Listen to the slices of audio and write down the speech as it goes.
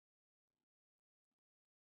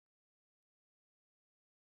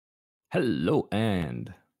Hello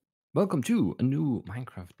and welcome to a new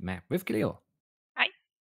Minecraft map with Cleo. Hi.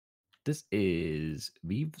 This is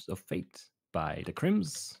Weaves of Fate by the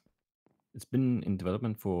Crims. It's been in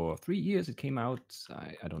development for 3 years. It came out,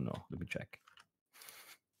 I don't know, let me check.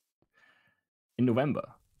 In November.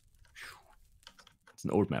 It's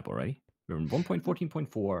an old map already. We're in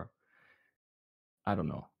 1.14.4. I don't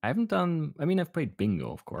know. I've played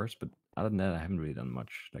Bingo, of course, but other than that, I haven't really done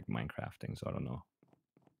much like Minecrafting, so I don't know.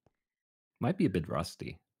 Might be a bit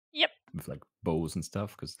rusty Yep. with like bows and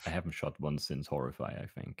stuff because I haven't shot one since Horrify, I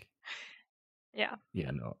think. Yeah. Yeah,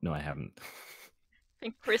 no, I haven't. I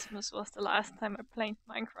think Christmas was the last time I played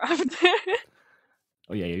Minecraft.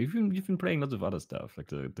 Oh yeah, you've been playing lots of other stuff like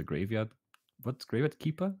the graveyard. What's Graveyard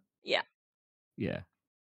Keeper? Yeah. Yeah,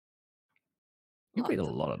 you played a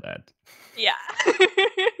Lots of lot of that. yeah.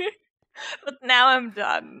 But now I'm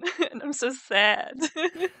done, and I'm so sad.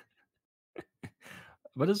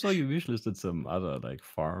 But I saw you wishlisted some other like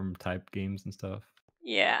farm type games and stuff.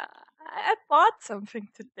 Yeah. I bought something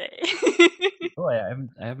today. Oh yeah,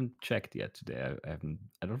 I haven't checked yet today. I haven't.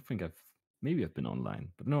 I don't think I've. Maybe I've been online,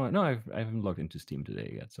 but no, I haven't logged into Steam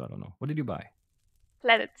today yet, so I don't know. What did you buy?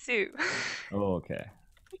 Planet Zoo. Oh, okay.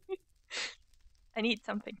 I need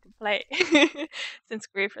something to play since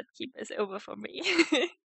Graveyard Keeper is over for me.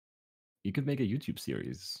 You could make a YouTube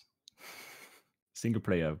series, single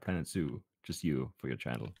player Planet Zoo, just you for your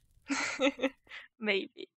channel.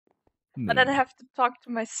 Maybe. But I'd Maybe. have to talk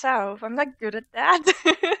to myself. I'm not good at that.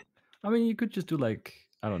 I mean, you could just do like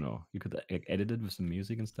I don't know. You could like, edit it with some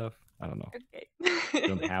music and stuff. I don't know. Okay. You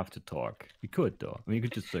don't have to talk. You could though. I mean, you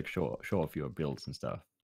could just like show off your builds and stuff.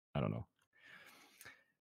 I don't know.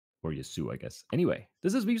 Or your sue, I guess. Anyway,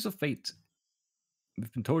 this is Weaves of Fate.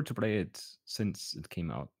 We've been told to play it since it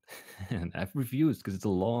came out, and I've refused because it's a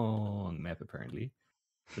long map. Apparently,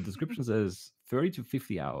 the description says 30 to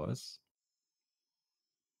 50 hours.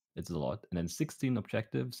 It's a lot, and then 16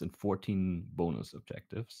 objectives and 14 bonus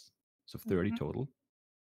objectives, so 30 Mhm. total.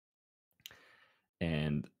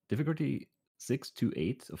 And difficulty 6 to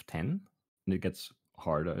 8 of 10, and it gets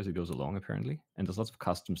harder as it goes along apparently, and there's lots of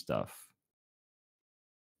custom stuff,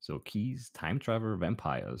 so keys, time travel,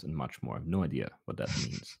 vampires, and much more. I have no idea what that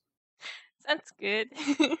means. Sounds good.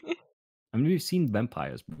 I mean, we've seen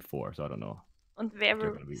vampires before, so I don't know Und if they're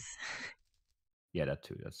going to be. werewolves. Yeah, that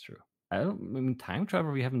too, that's true. I mean, time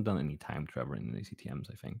travel, we haven't done any time travel in the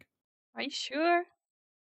CTMs, I think. Are you sure?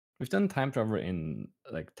 We've done time travel in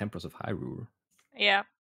like Templars of Hyrule, Yeah.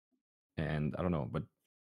 and I don't know, but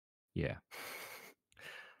yeah.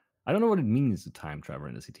 I don't know what it means to time travel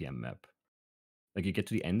in the CTM map. Like you get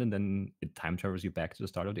to the end and then it time travels you back to the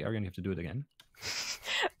start of the area and you have to do it again.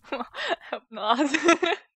 Hope not.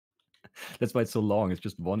 That's why it's so long. It's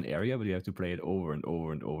just one area, but you have to play it over and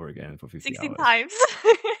over and over again for 50 16 hours. times.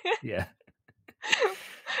 Yeah.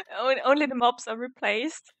 Only the mobs are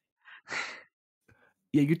replaced.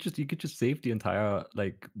 Yeah, you could just save the entire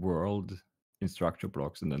like world in structure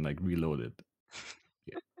blocks and then like reload it.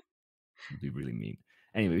 Yeah. It'd be really mean.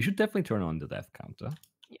 Anyway, we should definitely turn on the death counter.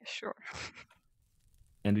 Yeah, sure.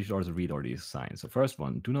 And we should also read all these signs. So first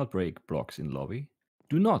one, do not break blocks in lobby.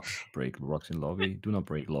 Do not break blocks in lobby. Do not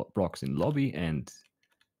break blocks in lobby. And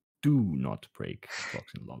do not break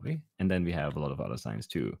blocks in lobby. And then we have a lot of other signs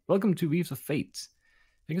too. Welcome to Weaves of Fate.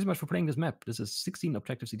 Thank you so much for playing this map. This is a 16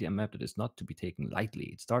 objective CDM map that is not to be taken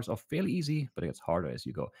lightly. It starts off fairly easy, but it gets harder as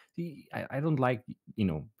you go. See, I don't like,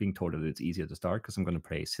 being told that it's easy at the start because I'm going to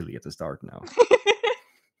play silly at the start now.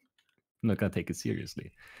 I'm not going to take it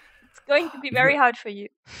seriously. It's going to be If very you're hard for you.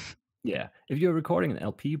 Yeah, if you're recording an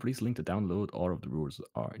LP, please link to download. All of the rules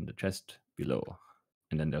are in the chest below.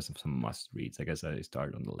 And then there's some must reads. I guess I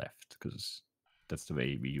start on the left because that's the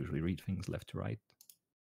way we usually read things, left to right.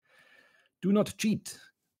 Do not cheat.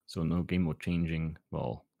 So no game mode changing.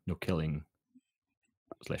 Well, no killing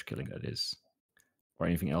slash killing, that is, or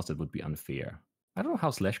anything else that would be unfair. I don't know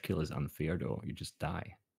how slash kill is unfair though. You just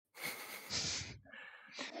die.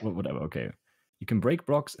 Well, whatever. Okay, you can break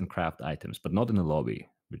blocks and craft items, but not in the lobby.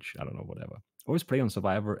 Which I don't know. Whatever. Always play on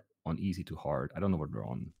survivor on easy to hard. I don't know what we're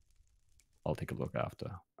on. I'll take a look after.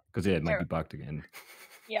 Because yeah, it might be bugged again.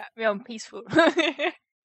 Yeah, we're on peaceful.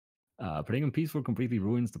 Playing on peaceful completely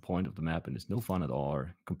ruins the point of the map and is no fun at all.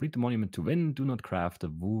 Complete the monument to win. Do not craft the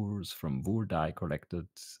woors from woor die collected.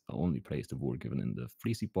 Only place the woor given in the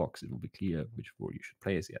fleecy box. It will be clear which woor you should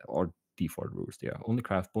place. Yeah, or default rules there. Only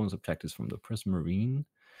craft bonus objectives from the Prismarine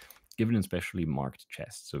given in specially marked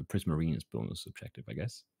chests. So Prismarine is bonus objective, I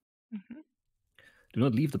guess. Mhm. Do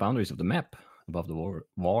not leave the boundaries of the map above the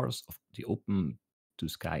wars of the open to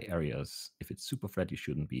sky areas. If it's super flat, you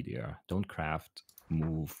shouldn't be there. Don't craft,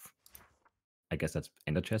 move, I guess that's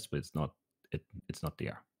ender chest, but it's not. It's not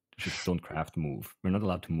there. Just don't craft move. We're not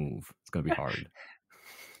allowed to move. It's gonna be hard.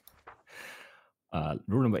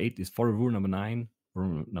 Rule number 8 is follow rule number 9.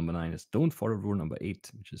 Rule number 9 is don't follow rule number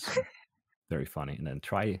 8, which is very funny. And then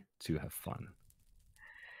try to have fun.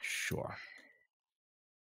 Sure.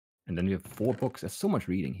 And then we have 4 books. There's so much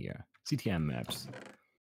reading here. CTM maps.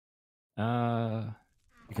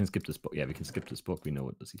 We can skip this book. Yeah, we can skip this book. We know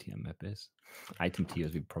what the CTM map is. Item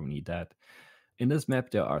tiers, we probably need that. In this map,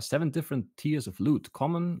 there are 7 different tiers of loot.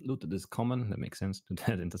 Common loot that is common. That makes sense to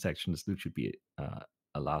that intersection. This loot should be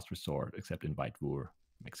a last resort, except in White War.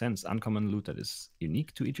 Makes sense. Uncommon loot that is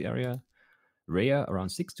unique to each area. Rare, around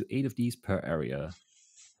 6 to 8 of these per area.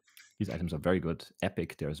 These items are very good.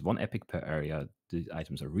 Epic, there's 1 epic per area. These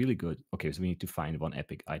items are really good. Okay, so we need to find 1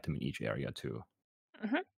 epic item in each area too.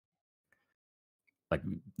 Mm-hmm. Like,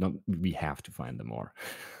 no, we have to find them more.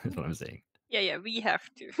 That's what I'm saying. Yeah, we have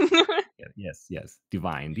to. Yes.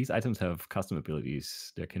 Divine. These items have custom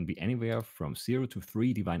abilities. There can be anywhere from 0 to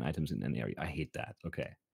 3 divine items in an area. I hate that. Okay.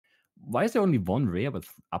 Why is there only 1 rare but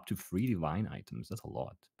up to 3 divine items? That's a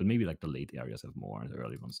lot. But maybe like the late areas have more and the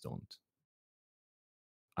early ones don't.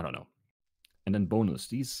 I don't know. And then bonus.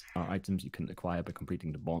 These are items you can acquire by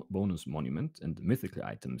completing the bonus monument. And the mythical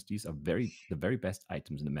items. These are the very best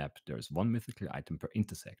items in the map. There is 1 mythical item per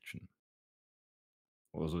intersection.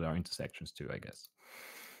 Also, there are intersections too, I guess.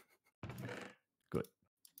 Good.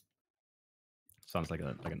 Sounds like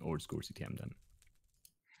an old school CTM then.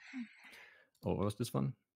 Oh, what was this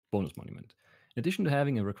one? Bonus monument. In addition to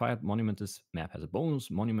having a required monument, this map has a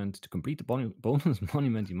bonus monument. To complete the bonus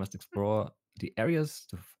monument, you must explore the areas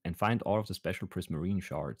and find all of the special prismarine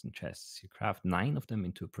shards and chests. You craft 9 of them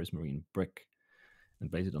into a prismarine brick and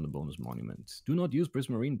place it on the bonus monument. Do not use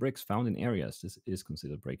prismarine bricks found in areas. This is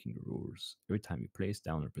considered breaking the rules. Every time you place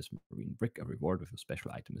down a prismarine brick, a reward with a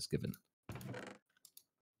special item is given.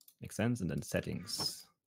 Makes sense? And then settings.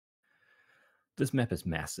 This map is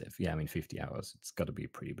massive. Yeah, I mean 50 hours. It's got to be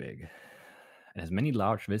pretty big. It has many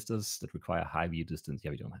large vistas that require high view distance.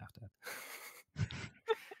 Yeah, we don't have that.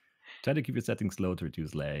 Try to keep your settings low to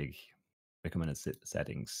reduce lag. Recommended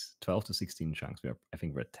settings 12 to 16 chunks. I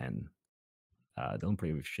think we're at 10. Don't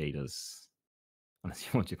play with shaders unless you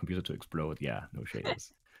want your computer to explode. Yeah, no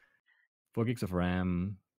shaders. 4 gigs of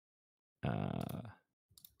RAM. And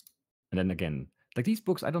then again, like these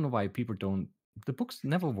books, I don't know why people don't. The books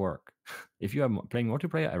never work. If you are playing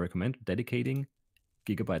multiplayer, I recommend dedicating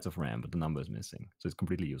gigabytes of RAM, but the number is missing. So it's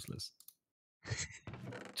completely useless.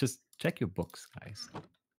 Just check your books, guys.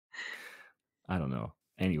 I don't know.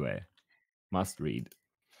 Anyway, must read.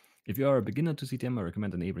 If you are a beginner to CTM, I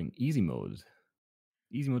recommend enabling easy mode.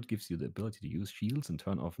 Easy mode gives you the ability to use shields and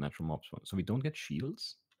turn off natural mobs. So we don't get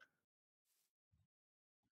shields?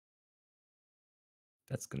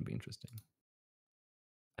 That's going to be interesting.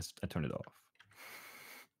 I turned it off.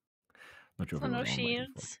 Not sure So if it no was on by default.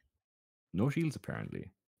 shields. No shields,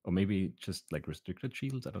 apparently. Or maybe just like restricted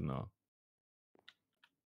shields? I don't know.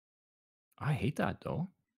 I hate that, though.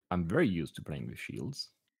 I'm very used to playing with shields.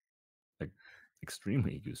 Like,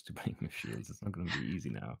 extremely used to playing with shields. It's not going to be easy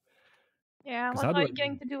now. Yeah, 'Cause what how do are I you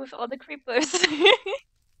going to do with all the creepers?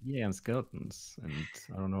 Yeah, and skeletons, and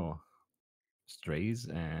I don't know, strays,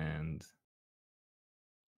 and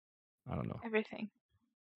I don't know. Everything.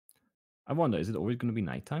 I wonder, is it always going to be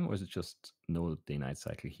nighttime, or is it just no day-night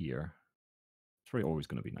cycle here? It's probably always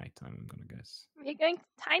going to be nighttime, I'm going to guess. We're going to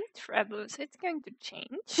time travel, so it's going to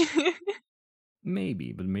change.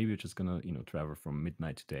 Maybe, but maybe we're just going to, travel from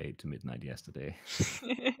midnight today to midnight yesterday.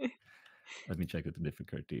 Let me check the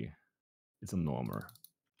difficulty. It's a normer,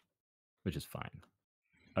 which is fine.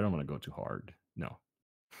 I don't want to go too hard. No.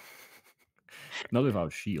 Not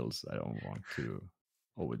without shields. I don't want to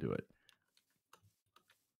overdo it.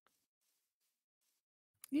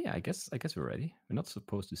 Yeah, I guess we're ready. We're not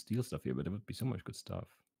supposed to steal stuff here, but there would be so much good stuff.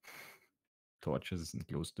 Torches and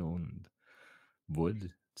glowstone and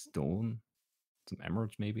wood, stone, some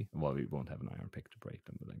emeralds maybe. Well, we won't have an iron pick to break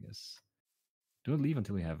them, but I guess. Do not leave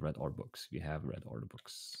until we have red ore books. We have red ore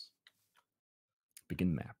books.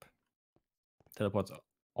 Begin map. Teleports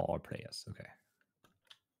all players. Okay.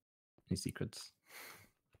 Any secrets?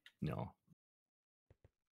 No.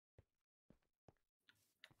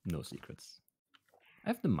 No secrets. I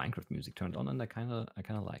have the Minecraft music turned on, and I kind of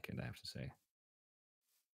like it. I have to say,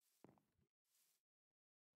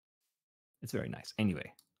 it's very nice.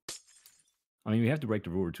 Anyway, I mean, we have to break the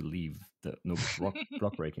rule to leave the no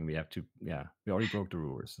block breaking. We have to, yeah, we already broke the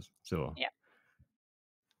rules. So yeah.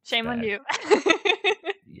 Shame on you.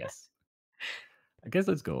 Yes. I guess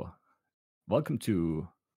let's go. Welcome to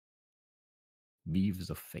Weaves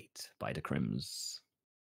of Fate by the Crims.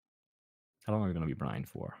 How long are we going to be blind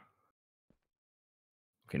for?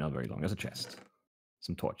 Okay, not very long. There's a chest.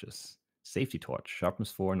 Some torches. Safety torch.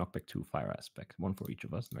 Sharpness 4, knockback 2, fire aspect. 1 for each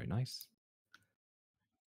of us. Very nice.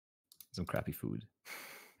 Some crappy food.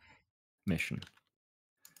 Mission.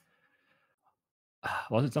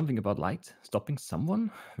 Was it something about light? Stopping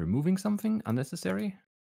someone? Removing something unnecessary?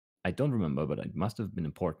 I don't remember, but it must have been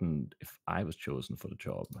important if I was chosen for the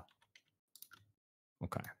job.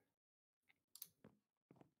 Okay.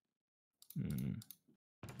 Did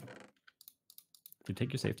you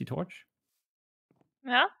take your safety torch?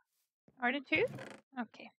 Yeah? Are there 2?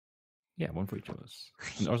 Okay. Yeah, 1 for each of us.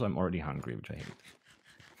 And also, I'm already hungry, which I hate.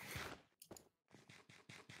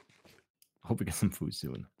 I hope we get some food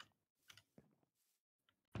soon.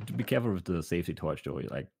 Be careful with the safety torch, though. You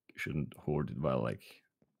shouldn't hoard it while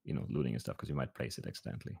looting and stuff, because you might place it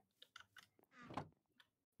accidentally.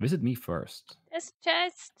 Visit me first. There's a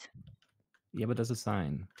chest. Yeah, but there's a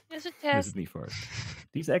sign. There's a chest. Visit me first.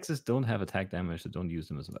 These axes don't have attack damage, so don't use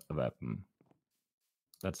them as a weapon.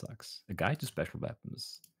 That sucks. A guide to special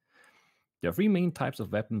weapons. There are 3 main types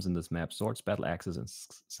of weapons in this map: swords, battle axes, and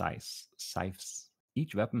scythes.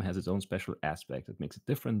 Each weapon has its own special aspect that makes it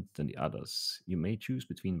different than the others. You may choose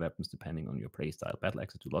between weapons depending on your playstyle. Battle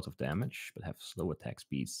axes do lots of damage, but have slow attack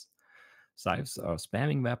speeds. Scythes are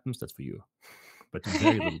spamming weapons, that's for you, but do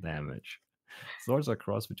very little damage. Swords are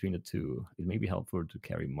cross between the two. It may be helpful to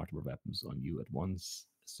carry multiple weapons on you at once.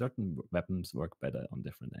 Certain weapons work better on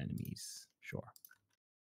different enemies. Sure.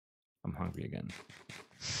 I'm hungry again.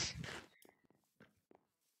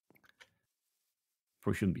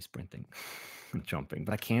 Probably shouldn't be sprinting and jumping,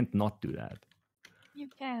 but I can't not do that. You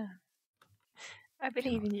can. I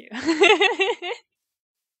believe in you.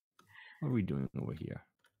 What are we doing over here?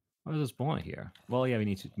 Oh, there's a spawner here. Well, yeah,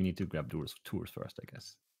 we need to grab tours first, I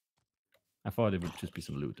guess. I thought it would just be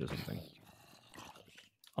some loot or something.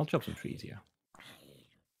 I'll chop some trees here.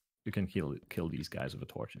 You can kill these guys with a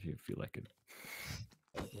torch if you feel like it.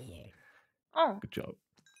 Oh. Good job.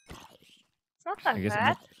 It's not that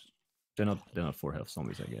bad. They're not 4 health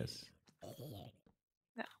zombies, I guess.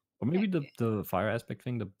 No. Or maybe the fire aspect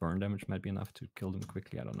thing, the burn damage might be enough to kill them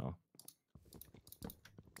quickly. I don't know.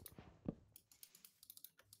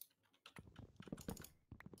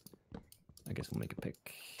 I guess we'll make a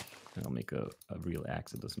pick. And I'll make a real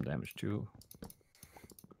axe that does some damage too.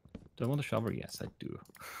 Do I want a shovel? Yes, I do.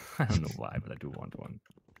 I don't know why, but I do want one.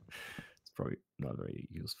 It's probably not very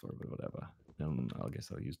useful, but whatever. Then I guess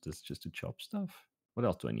I'll use this just to chop stuff. What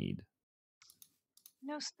else do I need?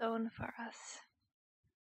 No stone for us.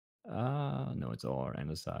 No, it's ore,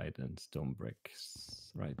 andesite, and stone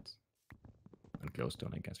bricks, right? And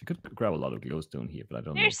glowstone, I guess. We could grab a lot of glowstone here, but I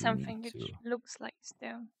don't know if we something need which to. looks like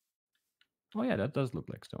stone. Oh yeah, that does look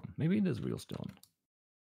like stone. Maybe it is real stone.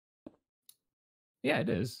 Yeah, it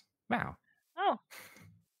is. Wow. Oh.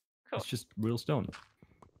 Cool. It's just real stone.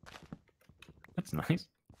 That's nice.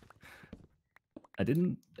 I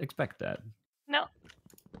didn't expect that. No.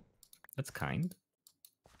 That's kind.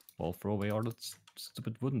 I'll throw away all that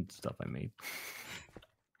stupid wooden stuff I made.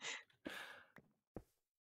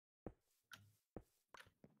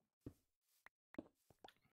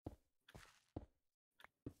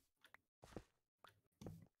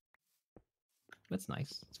 That's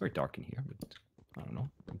nice. It's very dark in here, but I don't know.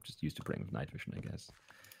 I'm just used to playing with night vision, I guess.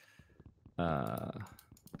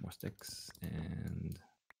 More sticks and...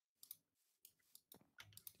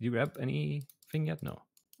 Did you grab anything yet? No.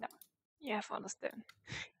 No. You have all the stone.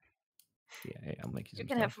 Yeah, I'll make you some You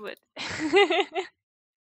can stuff. have wood.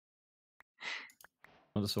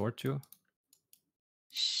 Want a sword too?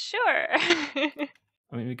 Sure. I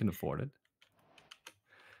mean, we can afford it.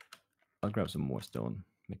 I'll grab some more stone,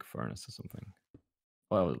 make a furnace or something.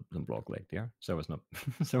 Well, some block lake there. So it's not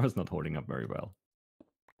not holding up very well.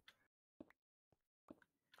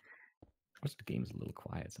 What's the game's a little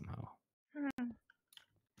quiet somehow.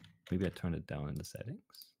 Maybe I turned it down in the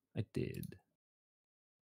settings. I did.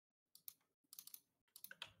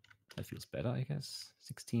 That feels better, I guess.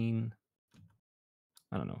 16.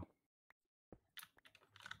 I don't know.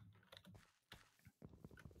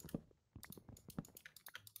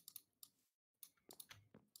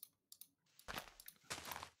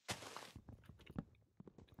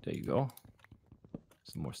 There you go.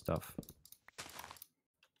 Some more stuff.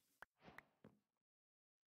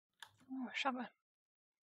 More shovel.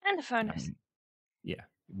 And a furnace. Yeah,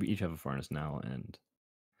 we each have a furnace now, and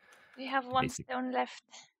We have one stone left.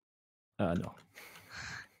 No.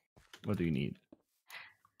 What do you need?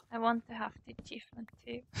 I want to have the achievement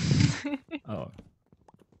too. Oh.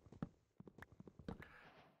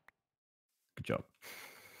 Good job.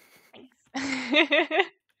 Thanks.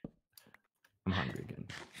 I'm hungry again.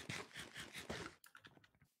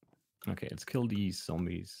 Let's kill these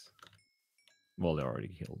zombies. Well, they're already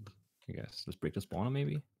killed, I guess. Let's break the spawner,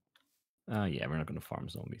 maybe? Yeah, we're not going to farm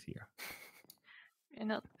zombies here. We're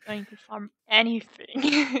not going to farm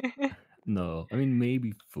anything. No, I mean,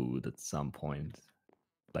 maybe food at some point.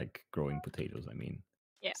 Like growing potatoes, I mean.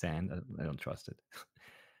 Yeah. Sand, I don't trust it.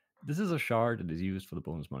 This is a shard that is used for the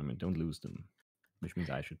bonus monument. Don't lose them. Which means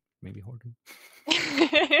I should maybe hoard them.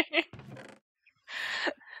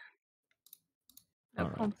 No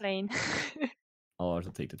Alright. complain. I'll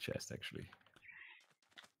also take the chest, actually.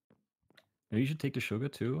 Maybe you should take the sugar,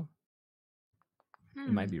 too.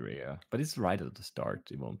 It might be rare. But it's right at the start.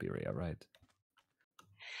 It won't be rare, right?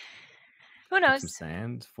 Who Take some knows?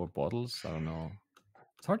 sand for bottles. I don't know.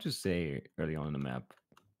 It's hard to say early on in the map.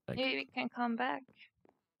 Like, Maybe we can come back.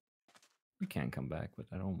 we can come back, but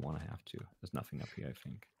I don't want to have to. There's nothing up here, I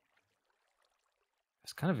think. I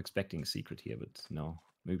was kind of expecting a secret here, but no.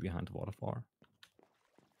 Maybe behind the waterfall.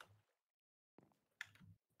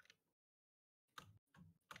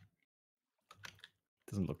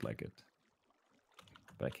 Doesn't look like it.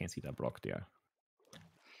 But I can't see that block there.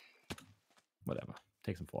 Whatever.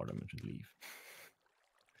 Take some fall damage and leave.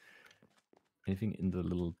 Anything in the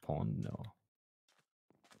little pond? No.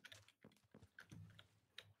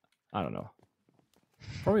 I don't know.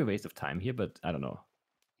 Probably a waste of time here, but I don't know.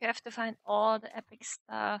 You have to find all the epic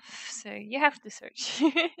stuff, so you have to search.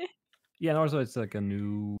 Yeah, and also it's like a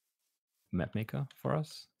new map maker for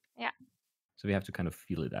us. Yeah. So we have to kind of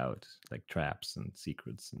feel it out, like traps and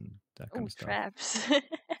secrets and that kind of stuff. Traps.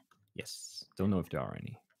 Yes. Don't know if there are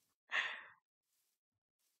any.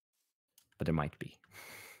 But there might be.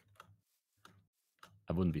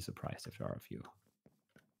 I wouldn't be surprised if there are a few.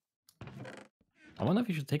 I wonder if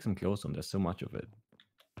you should take some glowstone. There's so much of it.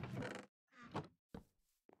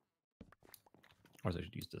 Or I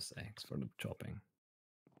should use this axe for the chopping.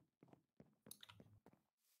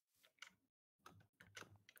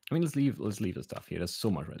 I mean, let's leave the stuff here. There's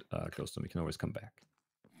so much glowstone. We can always come back.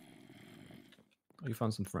 Oh, you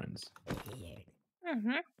found some friends.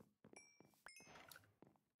 Mm-hmm.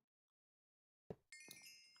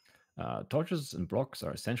 Torches and blocks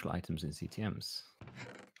are essential items in CTMs.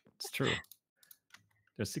 It's true.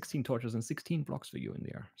 There's 16 torches and 16 blocks for you in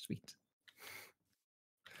there. Sweet.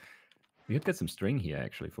 We could get some string here,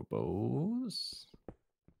 actually, for bows.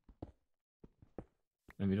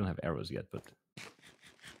 And we don't have arrows yet, but it's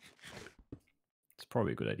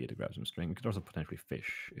probably a good idea to grab some string. We could also potentially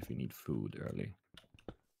fish if we need food early.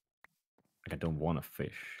 Like, I don't want to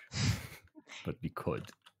fish, but we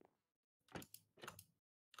could.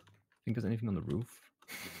 Think there's anything on the roof?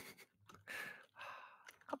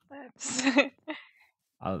 Cobwebs.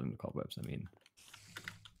 Other than the cobwebs, I mean.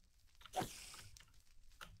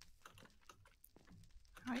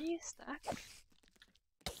 Are you stuck?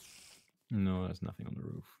 No, there's nothing on the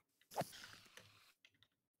roof.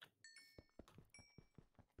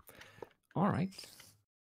 Alright.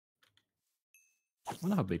 I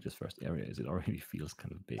wonder how big this first area is. It already feels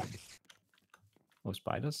kind of big. Oh,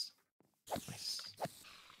 spiders? Nice.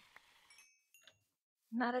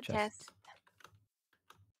 Not a Chest. test.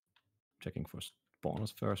 Checking for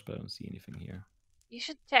spawners first, but I don't see anything here. You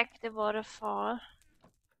should check the waterfall.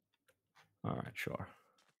 Alright, sure.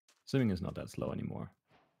 Swimming is not that slow anymore.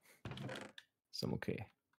 So I'm okay.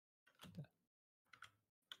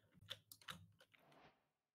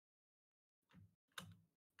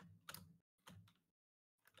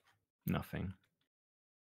 Nothing.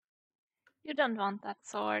 You don't want that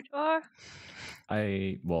sword, or?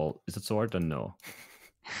 Well, is it sword? Then no.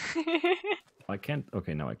 I can't.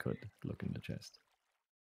 Okay, now I could look in the chest.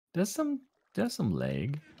 There's some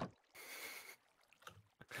leg.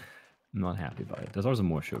 I'm not happy about it. There's also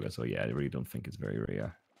more sugar, so yeah, I really don't think it's very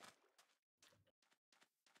rare.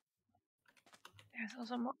 There's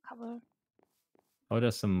also more cover. Oh,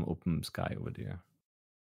 there's some open sky over there.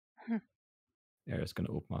 Hmm. Yeah, it's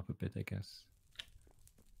gonna open up a bit, I guess.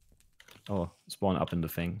 Oh, spawn up in the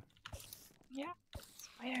thing. Yeah,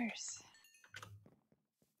 spiders.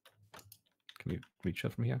 Can we reach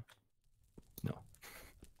it from here? No.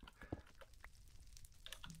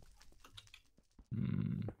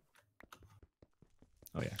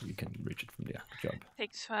 Oh yeah, you can reach it from there. Good job.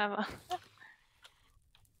 Takes forever.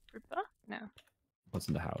 Ripper? No. What's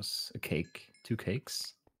in the house? A cake. 2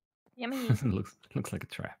 cakes. Yummy. looks like a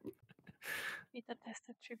trap. Beta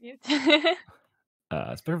tester tribute.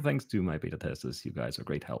 Special thanks to my beta testers. You guys are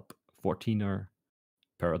great help. 14er,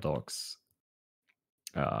 Paradox,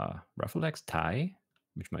 Rafflex, Thai,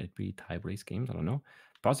 which might be Thai Brace Games, I don't know.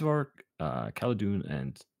 Pasivar, Caladoon,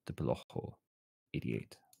 and the Pelojo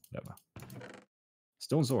 88, whatever.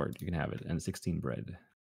 Stone Sword, you can have it, and 16 bread.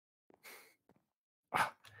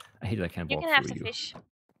 I hate that I can't You walk can have through the you. fish.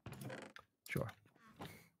 Sure.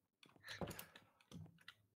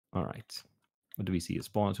 All right. What do we see? A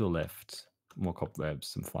spawn to the left. More cobwebs,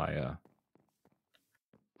 some fire.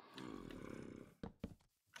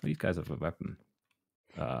 These guys have a weapon.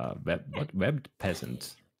 What? Webbed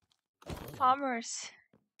peasant. Farmers.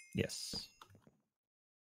 Yes.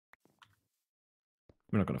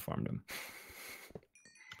 We're not gonna farm them.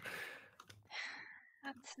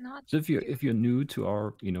 That's not. So if you're new to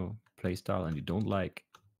our playstyle and you don't like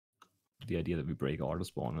the idea that we break all the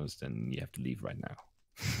spawners, then you have to leave right now.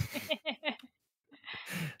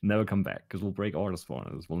 Never come back, because we'll break all the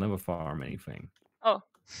spawners. We'll never farm anything. Oh.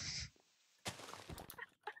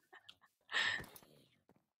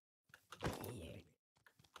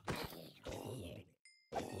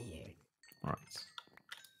 Alright.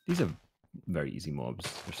 These are very easy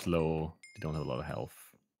mobs. They're slow. They don't have a lot of health.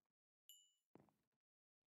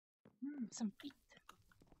 Some beet.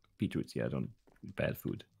 Beetroots, yeah, don't bad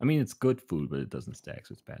food. I mean, it's good food, but it doesn't stack,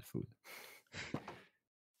 so it's bad food.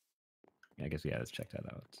 Yeah, I guess let's check that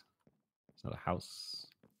out. It's not a house.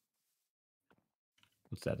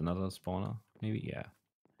 What's that? Another spawner? Maybe, yeah.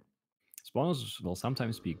 Spawners will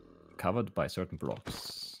sometimes be covered by certain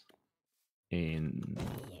blocks. In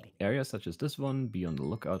areas such as this one, be on the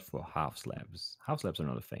lookout for half slabs. Half slabs are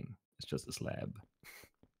not a thing. It's just a slab.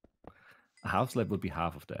 A half slab would be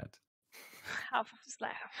half of that. Half of the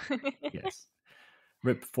slab. Yes.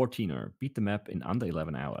 Rip 14er. Beat the map in under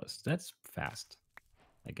 11 hours. That's fast,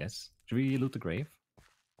 I guess. Should we loot the grave?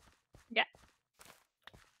 Yeah.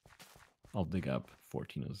 I'll dig up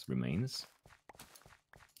 14er's remains.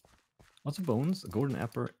 Lots of bones, a golden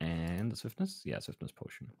apple, and a swiftness. Yeah, swiftness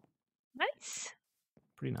potion. Nice.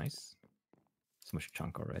 Pretty nice. So much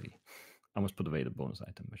chunk already. I almost put away the bonus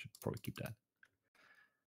item. I should probably keep that.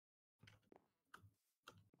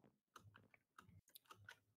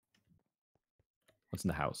 What's in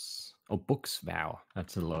the house? Oh, books. Wow.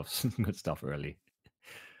 That's a lot of good stuff early.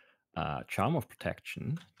 Charm of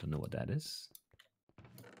Protection. Don't know what that is.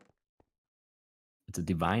 It's a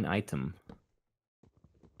divine item,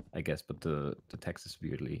 I guess, but the text is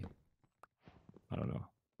weirdly... I don't know.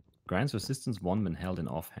 Grants resistance 1 when held in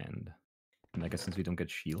offhand. And I guess since we don't get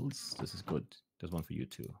shields, this is good. There's one for you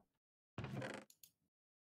too.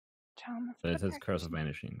 Charm of But it says Curse of Protection.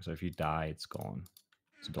 Vanishing, so if you die, it's gone.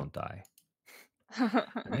 So don't die.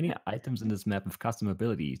 Many items in this map with custom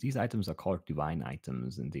abilities. These items are called divine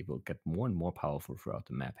items, and they will get more and more powerful throughout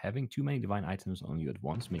the map. Having too many divine items on you at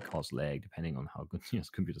once may cause lag, depending on how good your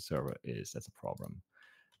computer server is. That's a problem.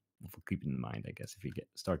 We'll keep it in mind, I guess. If we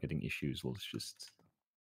start getting issues, we'll just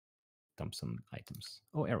dump some items.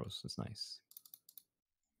 Oh, arrows. That's nice.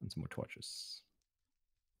 And some more torches.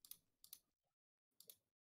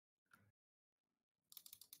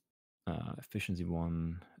 Efficiency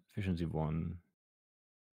 1. Efficiency 1.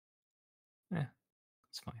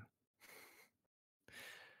 It's fine.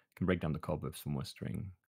 Can break down the cobwebs for more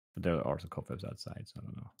string. But there are also cobwebs outside, so I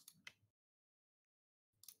don't know.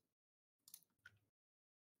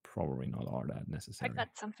 Probably not all that I necessary. got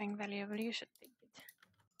something valuable. You should take it.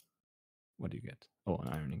 What do you get? Oh, an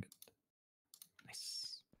iron ingot.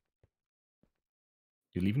 Nice.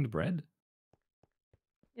 You're leaving the bread?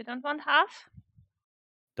 You don't want half?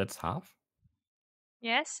 That's half?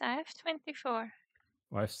 Yes, I have 24.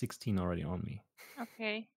 Well, I have 16 already on me.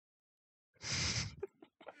 Okay.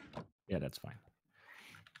 Yeah, that's fine.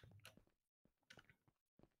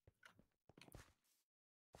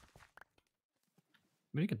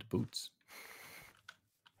 Where do you get the boots?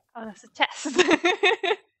 Oh, that's a chest.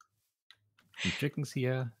 Some chickens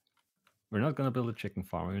here. We're not gonna build a chicken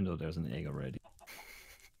farm, even though there's an egg already.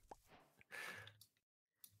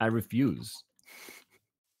 I refuse.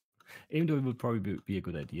 Even though it would probably be a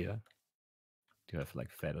good idea to have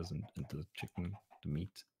like feathers and the chicken, the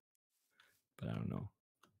meat. But I don't know.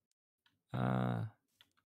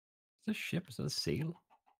 Is that a ship? Is that a sail?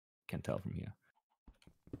 Can't tell from here.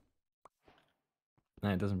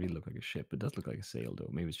 Nah, it doesn't really look like a ship. It does look like a sail, though.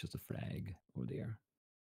 Maybe it's just a flag over there.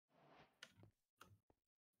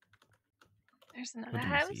 There's What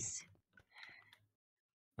another do we see?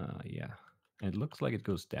 house. Yeah. And it looks like it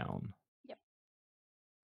goes down. Yep.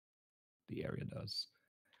 The area does.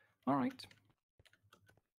 All right.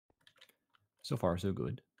 So far, so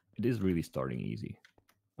good. It is really starting easy.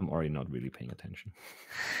 I'm already not really paying attention.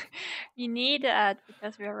 We need that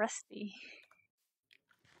because we are rusty.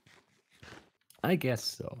 I guess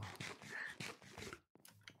so.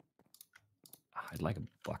 I'd like a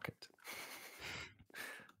bucket.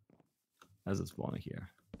 There's a spawner here.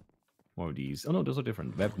 More of these. Oh no, those are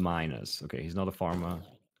different. Web miners. Okay, he's not a farmer.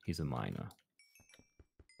 He's a miner.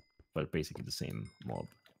 But basically the same mob.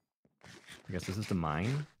 I guess this is the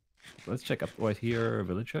mine. Let's check up right here,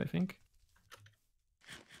 villager, I think.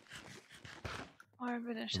 Or a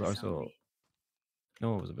village There's also zombie.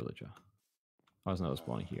 no, it was a villager. Oh, it's not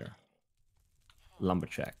spawning here.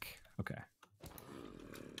 Lumberjack. Okay.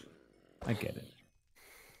 I get it.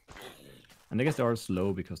 And I guess they are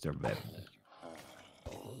slow because they're webbed.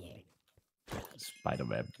 Spider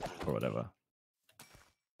web or whatever.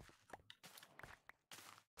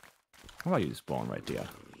 How about you spawn right there?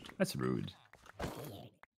 That's rude.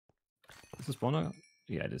 Is the spawner?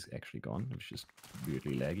 Yeah, it is actually gone. It's just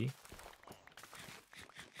weirdly laggy.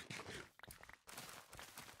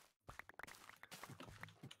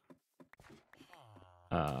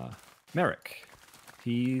 Merrick.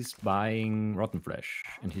 He's buying rotten flesh,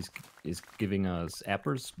 and he's giving us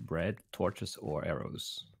apples, bread, torches, or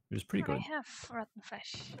arrows, which is pretty good. I have rotten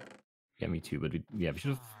flesh. Yeah, me too. But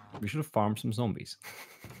we should have farmed some zombies.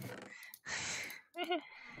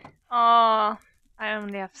 Oh, I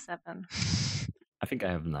only have 7. I think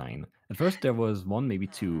I have 9. At first there was 1, maybe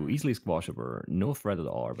 2, easily squashable, no threat at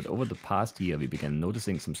all, but over the past year we began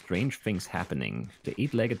noticing some strange things happening. The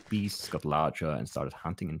 8-legged beasts got larger and started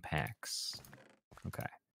hunting in packs. Okay.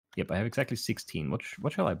 Yep, I have exactly 16.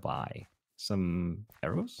 What shall I buy? Some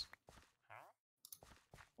arrows?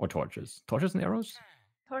 Or torches? Torches and arrows?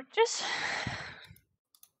 Torches?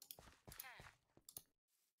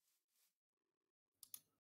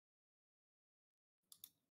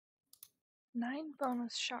 9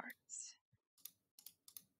 bonus shards.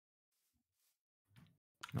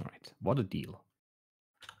 Alright, what a deal.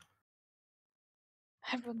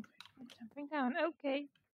 Everyone jumping down. Okay,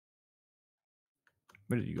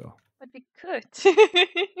 Where did you go? but we could.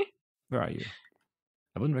 Where are you?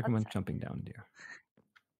 I wouldn't recommend Outside. jumping down there.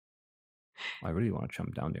 I really want to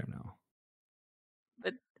jump down there now.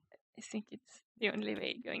 But I think it's the only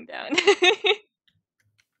way going down.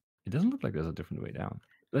 It doesn't look like there's a different way down.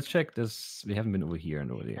 Let's check this. We haven't been over here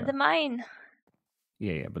and over there. And the mine.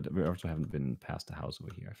 Yeah, but we also haven't been past the house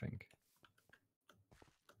over here, I think.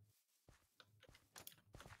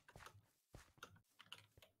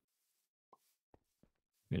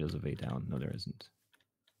 Maybe there's a way down. No, there isn't.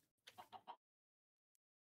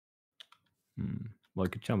 Well, I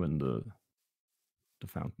could jump in the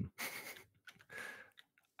fountain.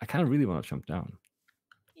 I kind of really want to jump down.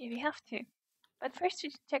 Yeah, we have to. But first we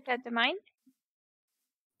should check out the mine.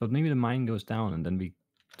 But maybe the mine goes down and then we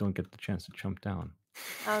don't get the chance to jump down.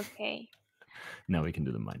 Okay. No, we can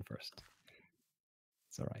do the mine first.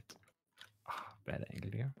 It's alright. Oh, bad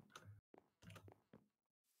angle here.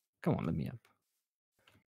 Come on, let me up.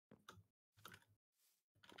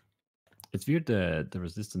 It's weird that the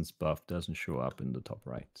resistance buff doesn't show up in the top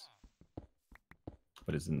right.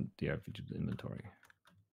 But it's in the RPG inventory.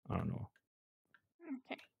 I don't know.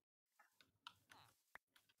 Okay.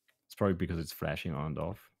 It's probably because it's flashing on and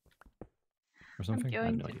off. Or something. I'm I have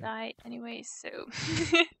going no to idea. die anyway, so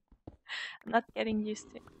I'm not getting used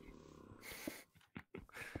to it.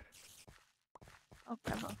 Oh,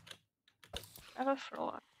 gravel. Gravel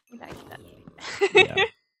floor. We like that. Yeah.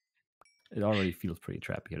 It already feels pretty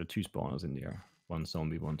trappy. There are 2 spawners in there. 1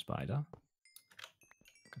 zombie, 1 spider.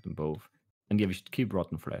 Got them both. And yeah, we should keep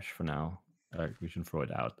rotten flesh for now. We shouldn't throw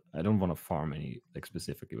it out. I don't want to farm any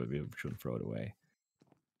specifically, but we shouldn't throw it away.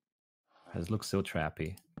 It looks so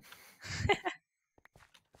trappy.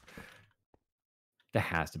 There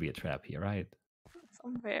has to be a trap here, right?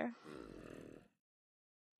 Somewhere.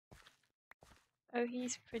 Oh,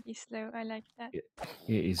 he's pretty slow. I like that.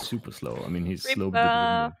 Yeah, he's super slow. I mean, he's slow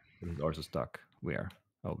Ripper. because he's also stuck. Where?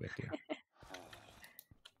 Oh, back there.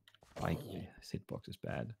 My hitbox is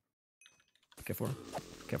bad. Careful.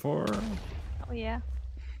 Careful. Oh, yeah.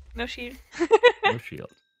 No shield. No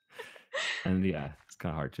shield. And yeah, it's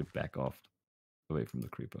kind of hard to back off away from the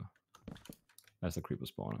creeper. That's the creeper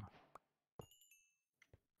spawner.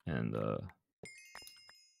 And,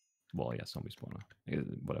 well, yeah, zombie spawner.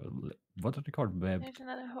 Whatever. What are they called? Web There's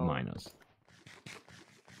another hole. miners.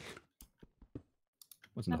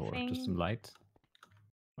 What's in the hole? Just some light?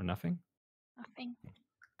 Or nothing? Nothing.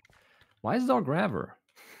 Why is it all gravel?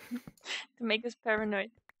 To make us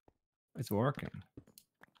paranoid. It's working.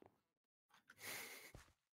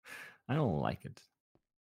 I don't like it.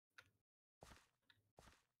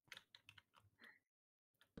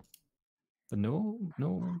 But no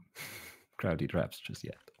crowdy traps just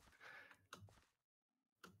yet.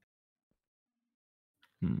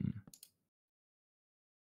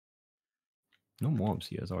 No mobs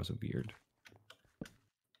here is also weird.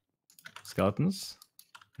 Skeletons,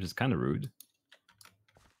 which is kind of rude,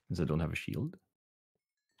 since I don't have a shield.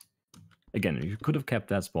 Again, you could have kept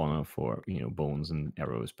that spawner for, bones and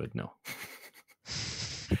arrows, but no.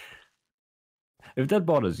 If that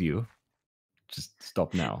bothers you, just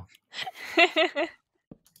stop now.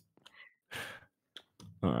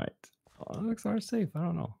 All right. Oh, it looks hard safe. I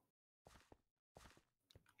don't know.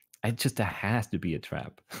 There has to be a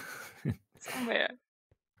trap. Somewhere.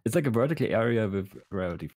 It's like a vertical area with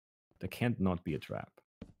gravity. There can't not be a trap.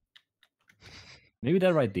 Maybe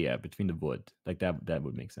that right there between the wood, like that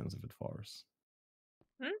would make sense if it falls.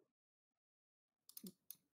 Hmm?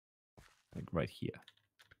 Like right here.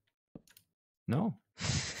 No.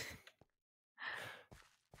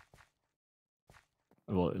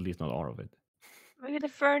 Well, at least not all of it. Maybe the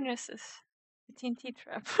furnace is the TNT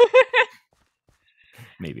trap.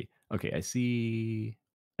 Maybe. Okay, I see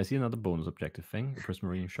another bonus objective thing. The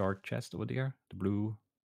prismarine shard chest over there. The blue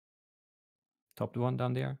top one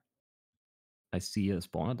down there. I see a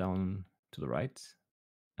spawner down to the right.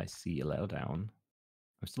 I see a ladder down.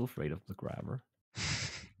 I'm still afraid of the grabber.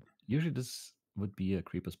 Usually this would be a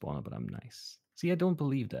creeper spawner, but I'm nice. See, I don't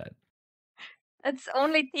believe that. That's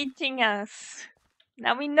only teaching us.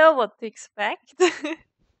 Now we know what to expect.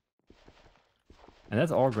 And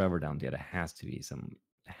that's our grabber down there. There has to be some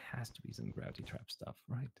gravity trap stuff,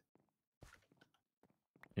 right?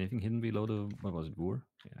 Anything hidden below the, what was it, wood?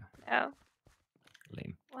 Yeah. No.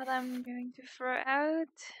 Lame. What I'm going to throw out,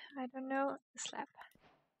 I don't know. The slab.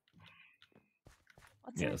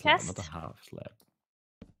 What's in the slab, chest? not a half slab.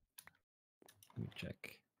 Let me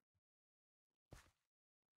check.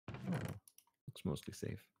 Oh, looks mostly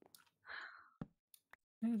safe.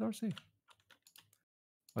 Yeah, they're safe.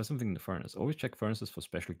 There's something in the furnace. Always check furnaces for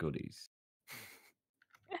special goodies.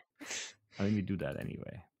 I think we do that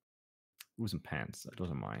anyway. Ooh, some pants.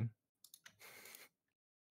 Those are mine.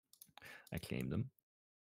 I claimed them.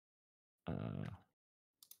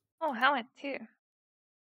 Oh, helmet too.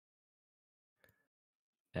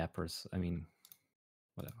 Apples. I mean,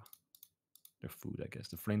 whatever. They're food, I guess.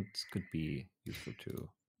 The flints could be useful too,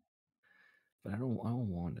 but I don't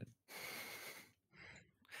want it.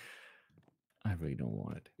 I really don't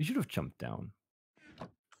want it. You should have jumped down. But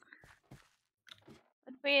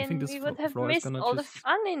this we would have floor is missed gonna all the just-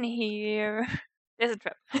 fun in here. There's a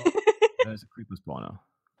trap. There's a creeper spawner.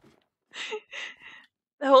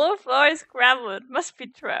 The whole floor is gravel. It must be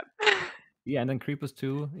trap. Yeah, and then creepers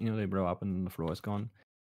too. You know, they blow up and the floor is gone.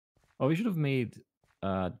 Oh, we should have made.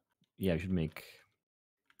 Yeah, we should make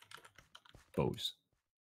bows.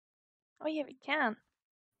 Oh yeah, we can.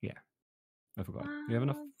 Yeah, I forgot. Do you have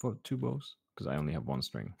enough for 2 bows? Because I only have 1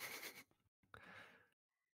 string.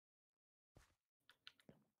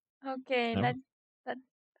 Okay, No? that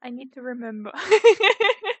I need to remember.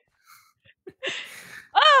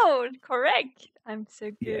 Oh, correct. I'm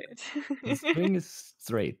so Yeah. good. The string is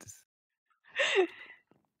straight.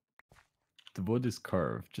 The wood is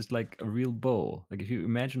curved, just like a real bow. Like if you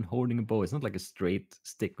imagine holding a bow, it's not like a straight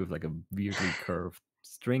stick with like a weirdly curved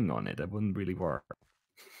string on it. That wouldn't really work.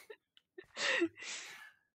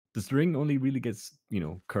 The string only really gets,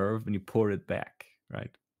 curved when you pour it back,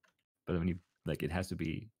 right? But when you it has to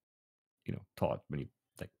be, taut when you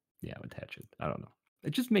attach it. I don't know.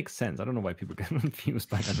 It just makes sense. I don't know why people get confused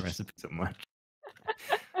by that recipe so much.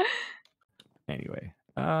 Anyway,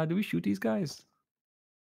 do we shoot these guys?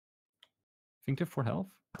 Think they're for health?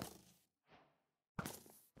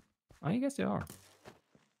 I guess they are.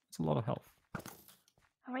 It's a lot of health.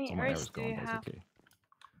 How many So my arrows arrow's do gone, you have? basically.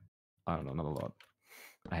 I don't know, not a lot.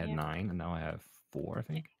 I had 9, and now I have 4, I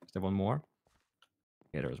think. Is there one more?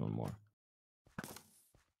 Yeah, there's one more.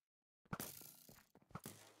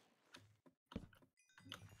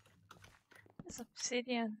 It's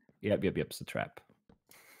obsidian. Yep, it's a trap.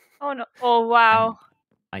 Oh no! Oh wow!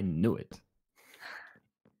 I knew it.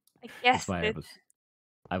 I guessed That's why it.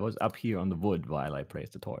 I was up here on the wood while I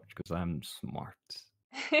placed the torch, because I'm smart.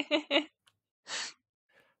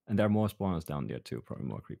 And there are more spawners down there too, probably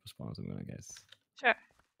more creeper spawners, I'm gonna guess. Sure.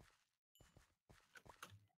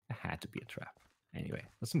 It had to be a trap. Anyway,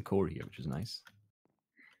 there's some coal here, which is nice.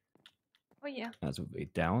 Oh yeah. That's a way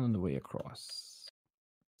down and the way across.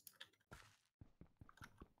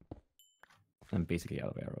 I'm basically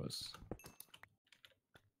out of arrows.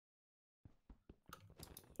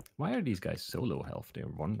 Why are these guys so low health? They're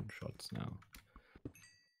 1-shots now.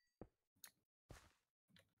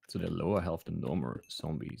 So they're lower health than normal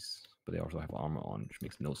zombies, but they also have armor on, which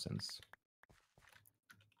makes no sense.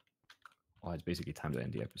 Oh, it's basically time to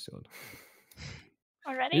end the episode.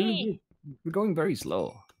 Already? We're going very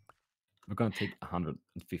slow. We're gonna take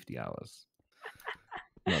 150 hours.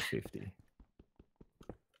 Not 50.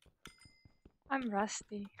 I'm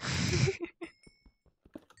rusty.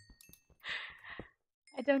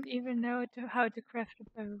 I don't even know how to craft a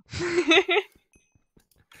bow.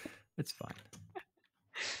 It's fine.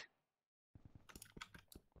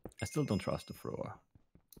 I still don't trust the thrower.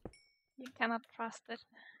 You cannot trust it.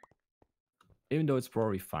 Even though it's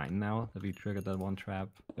probably fine now that we triggered that one trap.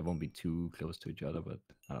 It won't be too close to each other, but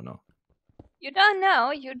I don't know. You don't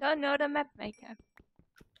know. You don't know the map maker.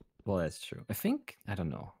 Well, that's true. I don't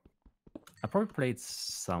know. I probably played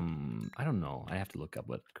some, I don't know. I have to look up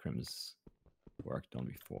what Crim's worked on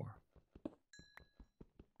before.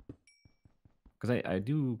 Because I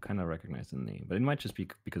do kind of recognize the name, but it might just be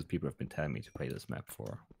because people have been telling me to play this map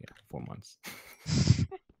for 4 months.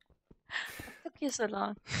 What took you so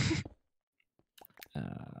long?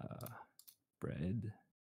 Bread.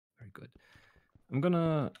 Very good. I'm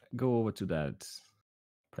gonna go over to that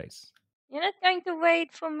place. You're not going to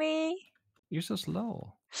wait for me. You're so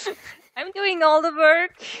slow. I'm doing all the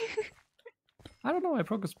work. I don't know. I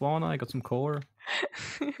broke a spawner. I got some core.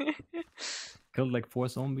 Killed like 4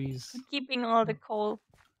 zombies. I'm keeping all the coal.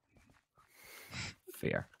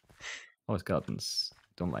 Fair. Oh, skeletons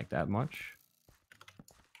don't like that much.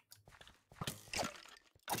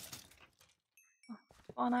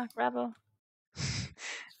 Spawner, gravel.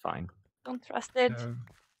 It's fine. Don't trust it.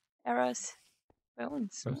 Arrows.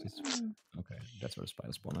 Bones. Okay, that's where the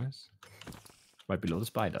spider spawner is. Right below the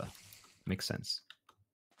spider. Makes sense.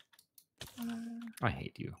 I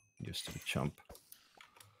hate you. You stupid chump.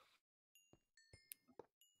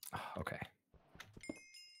 Okay.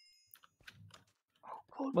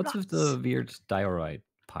 Cool What's with the weird diorite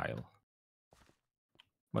pile?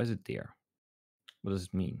 Why is it there? What does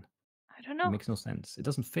it mean? I don't It know. makes no sense. It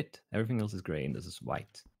doesn't fit. Everything else is gray and this is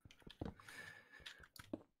white.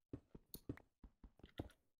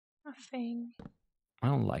 Nothing. I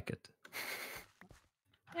don't like it.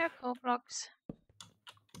 There are coal blocks.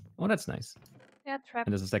 Oh, that's nice. They are trapped.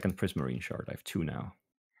 And there's a second prismarine shard. I have 2 now.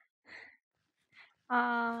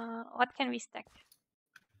 What can we stack?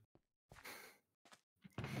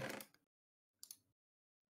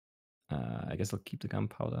 I guess I'll keep the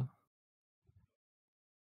gunpowder.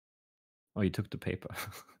 Oh, you took the paper.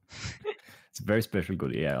 It's a very special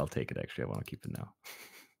good. Yeah, I'll take it actually. I want to keep it now.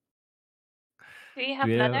 Do you have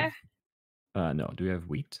leather? No. Do you have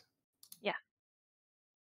wheat? Yeah.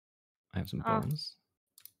 I have some bones.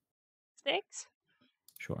 Sticks?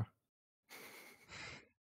 Sure.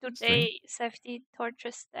 Do String? they safety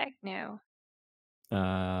torches stack? No.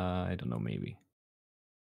 I don't know, maybe.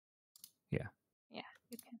 Yeah. Yeah,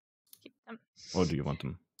 you can keep them. Or do you want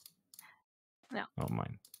them? No. Oh,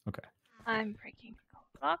 mine. Okay. I'm breaking the coal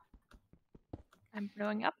block. I'm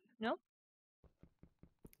blowing up. No.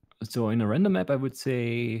 So in a random map, I would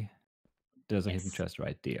say there's a hidden Yes. chest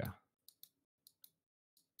right there.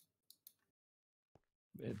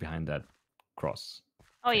 Behind that cross.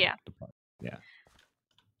 Oh, thing, yeah. Yeah.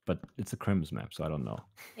 But it's a Crim's map, so I don't know.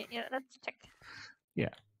 Yeah, let's check. Yeah.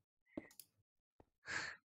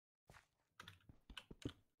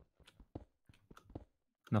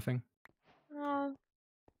 Nothing? No.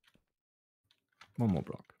 One more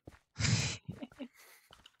block.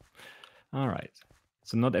 All right.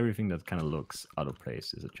 So not everything that kind of looks out of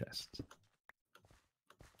place is a chest.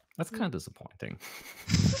 That's kind of disappointing.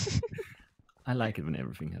 I like it when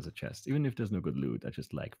everything has a chest. Even if there's no good loot, I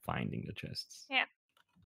just like finding the chests. Yeah.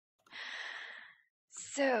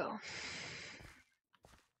 So.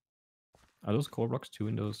 Are those core blocks too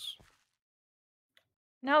in those?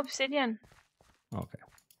 No obsidian. Okay.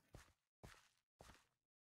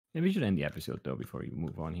 Maybe we should end the episode though before you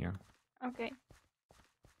move on here. Okay.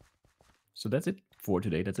 So that's it for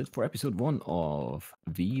today. That's it for episode 1 of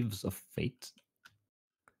Weaves of Fate.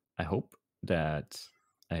 I hope that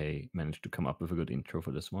I managed to come up with a good intro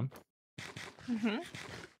for this one.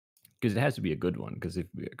 Because it has to be a good one, because if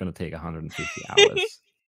we're going to take 150 hours,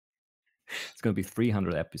 it's going to be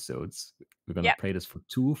 300 episodes. We're going to play this for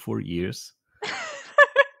 2 full years.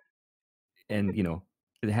 And,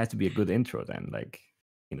 it has to be a good intro then. Like,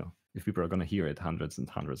 if people are going to hear it hundreds and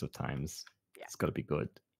hundreds of times, it's got to be good.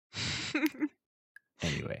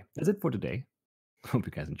 Anyway, that's it for today. Hope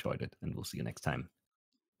you guys enjoyed it, and we'll see you next time.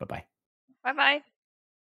 Bye-bye. Bye-bye.